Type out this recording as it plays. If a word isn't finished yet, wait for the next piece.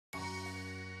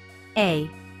A.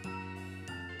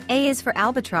 A is for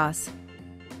albatross.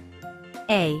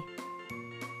 A.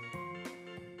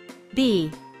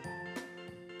 B.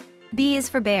 B is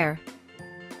for bear.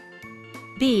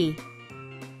 B.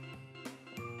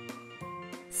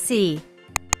 C.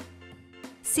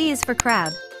 C is for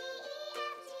crab.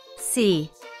 C.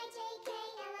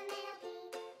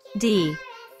 D.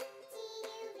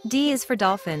 D is for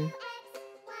dolphin.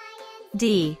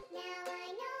 D.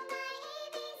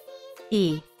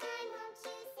 E.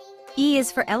 E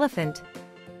is for elephant.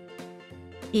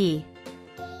 E.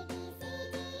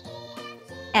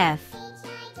 F.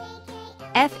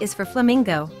 F is for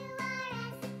flamingo.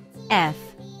 F.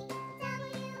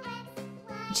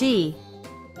 G.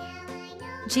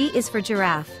 G is for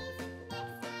giraffe.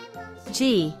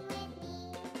 G.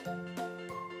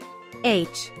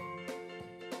 H.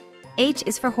 H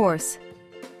is for horse.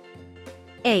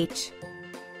 H.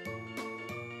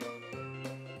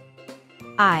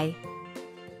 I.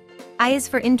 I is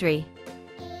for Indri.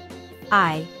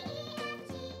 I.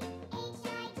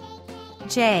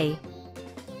 J.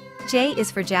 J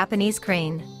is for Japanese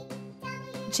crane.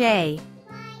 J.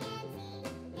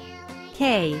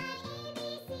 K.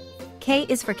 K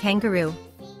is for kangaroo.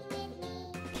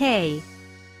 K.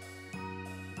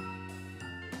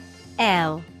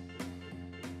 L.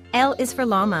 L is for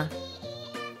llama.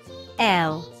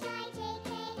 L.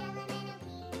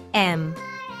 M.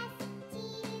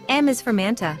 M is for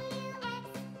manta.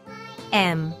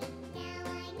 M.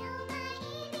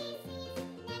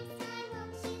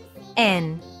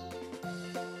 N.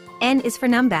 N is for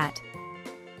numbat.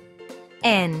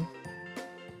 N.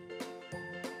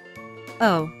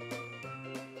 O.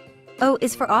 O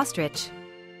is for ostrich.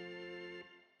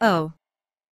 O.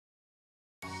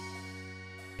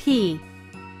 P.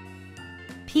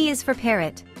 P is for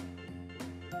parrot.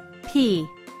 P.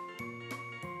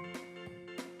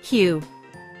 Q.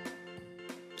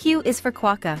 Q is for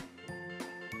quokka.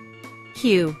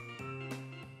 Q.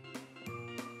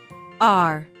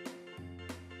 R.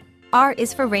 R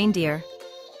is for reindeer.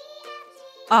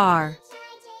 R.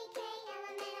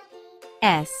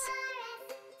 S.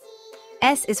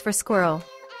 S is for squirrel.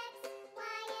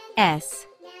 S.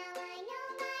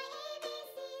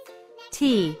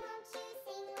 T.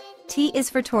 T is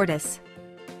for tortoise.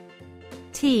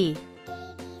 T.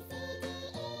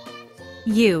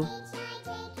 U.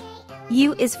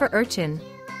 U is for urchin.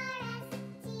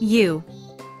 U.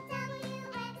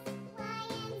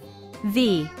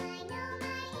 V.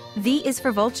 V is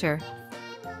for vulture.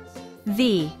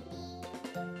 V.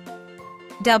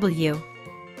 W.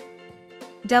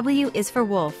 W is for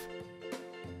wolf.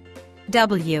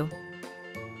 W.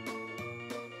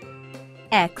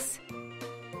 X.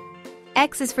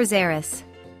 X is for Xeris.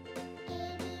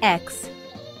 X.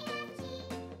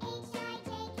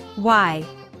 Y.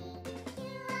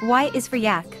 Y is for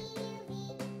yak.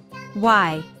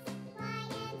 Y.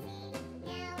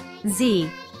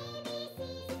 Z.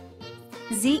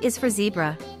 Z is for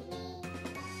zebra.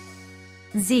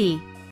 Z.